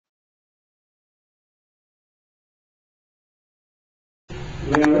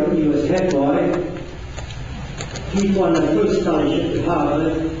where he was head boy. He won a full scholarship to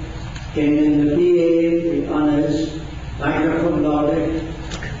Harvard, came in the BA with honors, magna cum laude,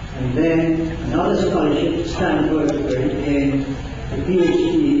 and then another scholarship to Stanford, where he gained a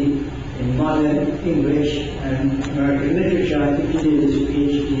PhD in modern English and American literature. I think he did his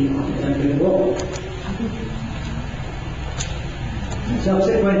PhD on contemporary law.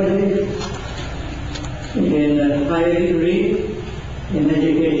 Subsequently, in a higher degree in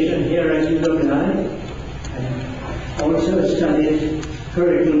education here at UWI, and also studied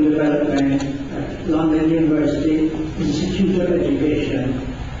curriculum development at London University Institute of Education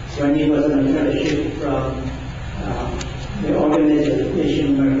when he was on a fellowship from the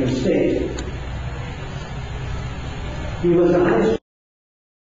Organization of American States. He was a high school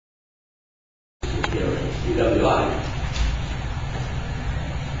here at UWI.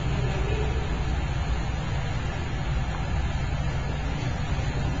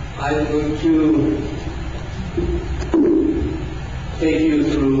 I'm going to take you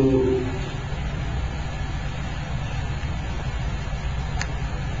through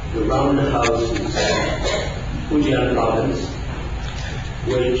the roundhouses of Fujian province,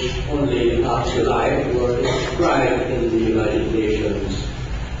 which only last July were inscribed in the United Nations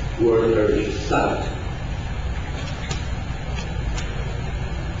World Heritage Site.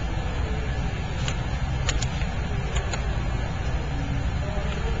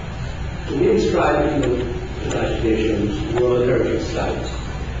 To be inscribed in the United Nations World Heritage Site,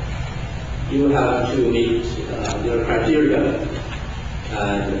 you have to meet their criteria,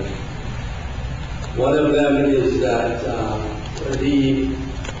 and one of them is that the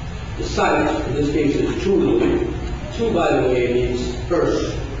site, in this case is Tulu. Tu, by the way, means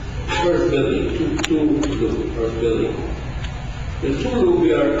first building, Tulu, first building. The Tulu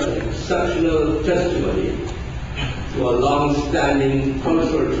bears an exceptional testimony to a long-standing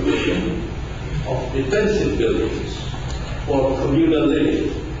cultural tradition of defensive buildings for communal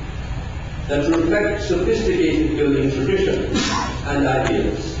living that reflect sophisticated building traditions and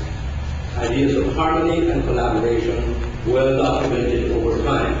ideas of harmony and collaboration well documented over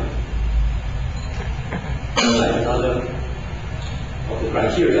time. Like another of the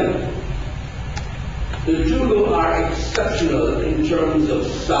criteria, the Tulu are exceptional in terms of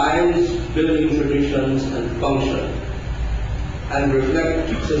size, building traditions, and function, and reflect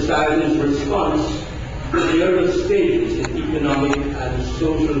society's response to the early stages in economic and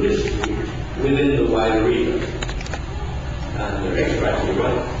social history within the wider region. And their next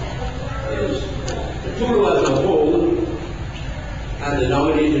criteria is the Tulu as a whole, and the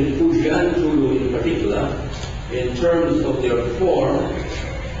nominated Fujian Tulu in particular, in terms of their form,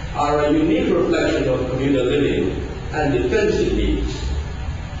 are a unique reflection of communal living and defensive needs.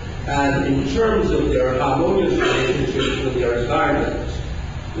 And in terms of their harmonious relationships with their environment,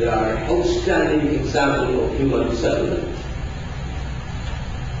 they are an outstanding example of human settlement.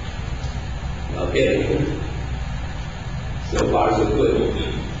 Okay, so far so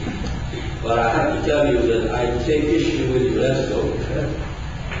good. But I have to tell you that I take issue with UNESCO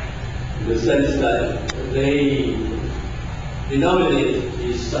in the sense that they denominate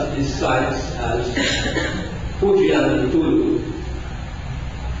these sites as Fujian Tulu.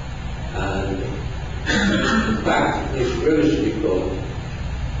 And in fact, it's really called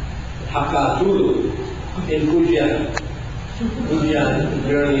Hakka Tulu in Fujian. Fujian is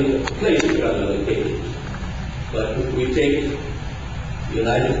merely a place rather than a cave. But if we take the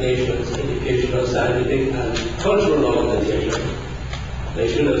United Nations Educational, Scientific and Cultural Organization, they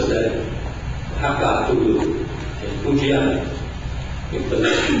should have said Hakka Tulu in Fujian, because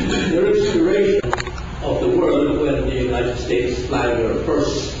their inspiration of the world when the United States flying their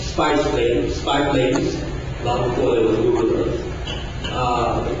first spy planes, long before there was Google Earth,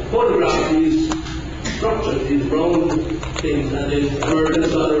 photographed these structures, these round things, and the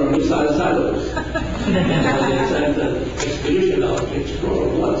Americans saw there were missile silos. And they sent an expedition out to explore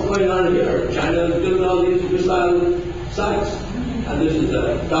what's going on here. China has built all these missile sites. And this is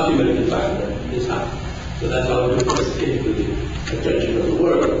a documented fact that this happened. So that's how it first came to the attention of the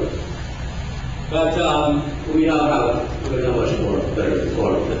world. But we're now much more better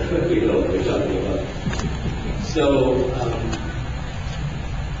informed than we know what we're talking about. So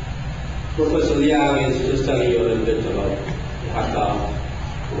Professor Liang is just telling you a little bit about the Hakka,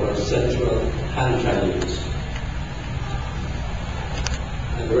 who are central Han Chinese.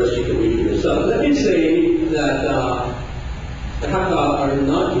 And the rest you can read for yourself. Let me say that the Hakka are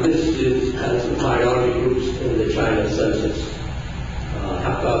not listed as minority groups in the China census.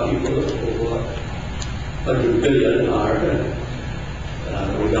 Hakka people, over 100 billion, are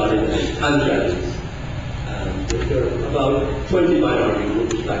regarded as Han Chinese. And There are about 20 minority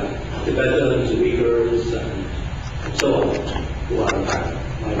groups like Tibetans, Uyghurs, and so on, who are in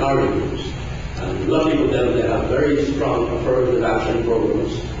fact minority groups. And lucky for them, they have very strong affirmative action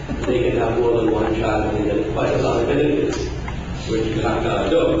programs. They can have more than one child and they get quite a lot of benefits, which the Hakka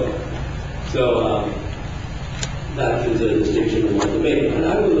don't. So that is a distinction we want to make. And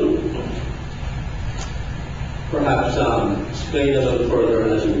I will perhaps explain a little further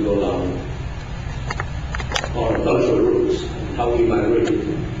as we go along our cultural roots and how we migrated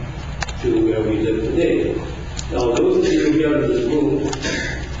to where we live today. Now, those of you here in this room,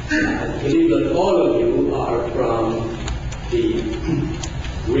 I believe that all of you are from the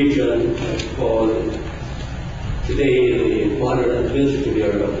region called today the modern administrative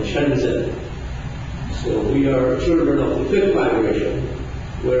area of the Chen. So we are children of the fifth migration,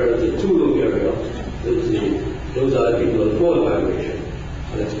 whereas the Tulu area those are the people of the fourth migration.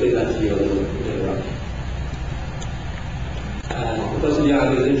 I'll explain that to you a little bit later on. And Professor Yang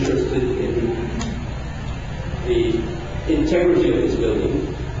is interested in the integrity of this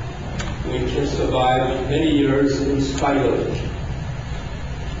building, which has survived many years in spite of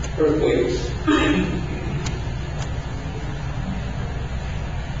earthquakes.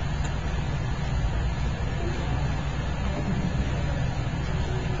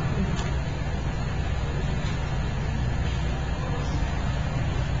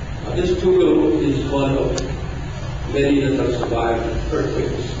 This Tulu is one of many that have survived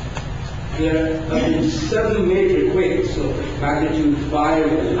earthquakes. There have been 7 major quakes of magnitude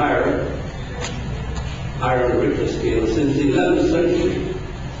 5 and higher on the Richter scale since the 11th century.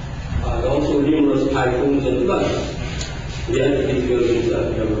 Also numerous typhoons and floods. Yet these buildings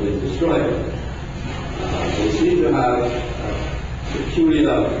have never been destroyed. They seem to have a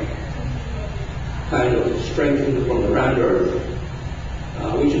peculiar kind of strength from the round earth,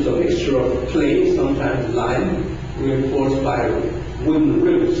 which is a mixture of clay, sometimes lime, reinforced by wooden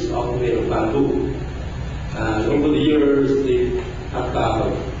ribs, often made of bamboo. And over the years, the Hakka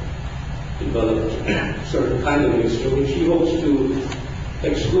have developed a certain kind of mixture, which he hopes to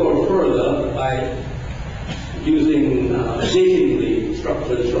explore further by using dating the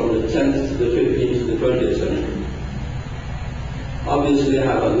structures from the 10th to the 15th to the 20th century. Obviously, they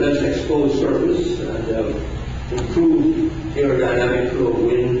have a less exposed surface and have improved aerodynamic flow of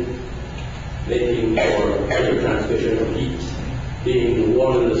wind, making for better transmission of heat, being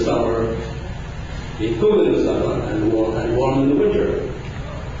warm in the summer, being cool in the summer, and warm in the winter.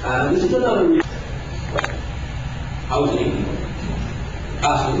 And this is another reason. Housing,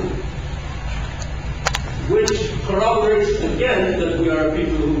 capacity, which corroborates again that we are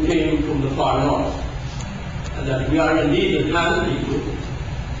people who came from the far north, and that we are indeed the hand people,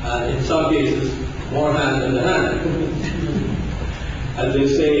 and in some cases, more hand than the hand. As they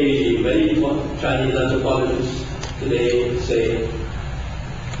say, many Chinese anthropologists today say,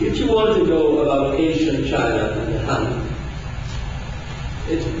 if you want to know about ancient China and the Han,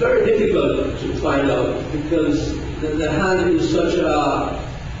 it's very difficult to find out because the Han is such a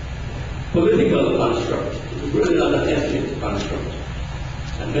political construct. It's really not an ethnic construct.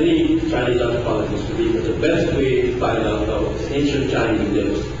 And many Chinese anthropologists believe that the best way to find out how ancient Chinese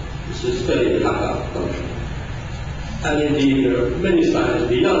lives is to study the Hakka culture. And indeed, there are many signs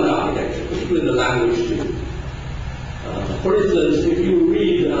beyond architecture, particularly the language too. For instance, if you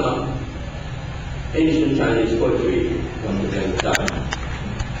read ancient Chinese poetry from the same time,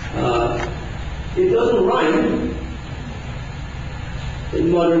 it doesn't rhyme in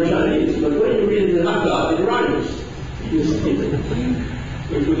modern Chinese, but when you read it in Hakka, it rhymes.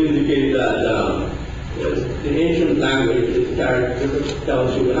 Which would indicate that the ancient language is carried down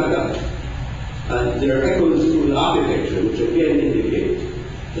through the Hakka. And there are echoes through the architecture, which again indicate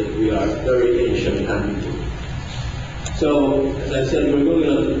that we are very ancient and people. So, as I said, we're going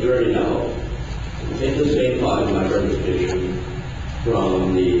on a journey now. We take the same part of my presentation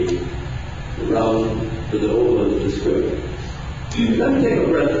from the round to the oval to the square. Let me take a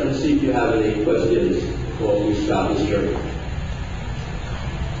breath and see if you have any questions before we start this journey.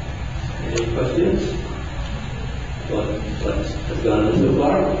 Any questions? What has gone on so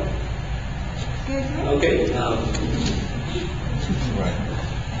far? Okay.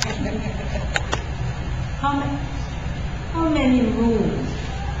 How many rooms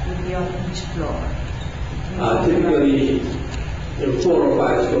will be on each floor? Typically, there are 4 or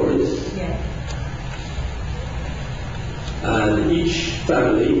 5 stories. Yes. And each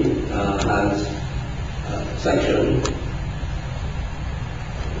family has a section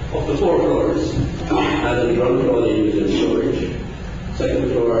of the 4 floors. And on the ground floor they use as storage.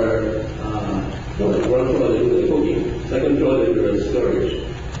 Second floor, ground floor they do the cooking. Second floor they do as storage.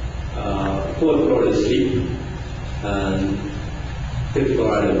 Fourth floor is sleep. and fifth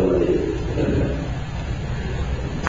floor, I don't know what it is.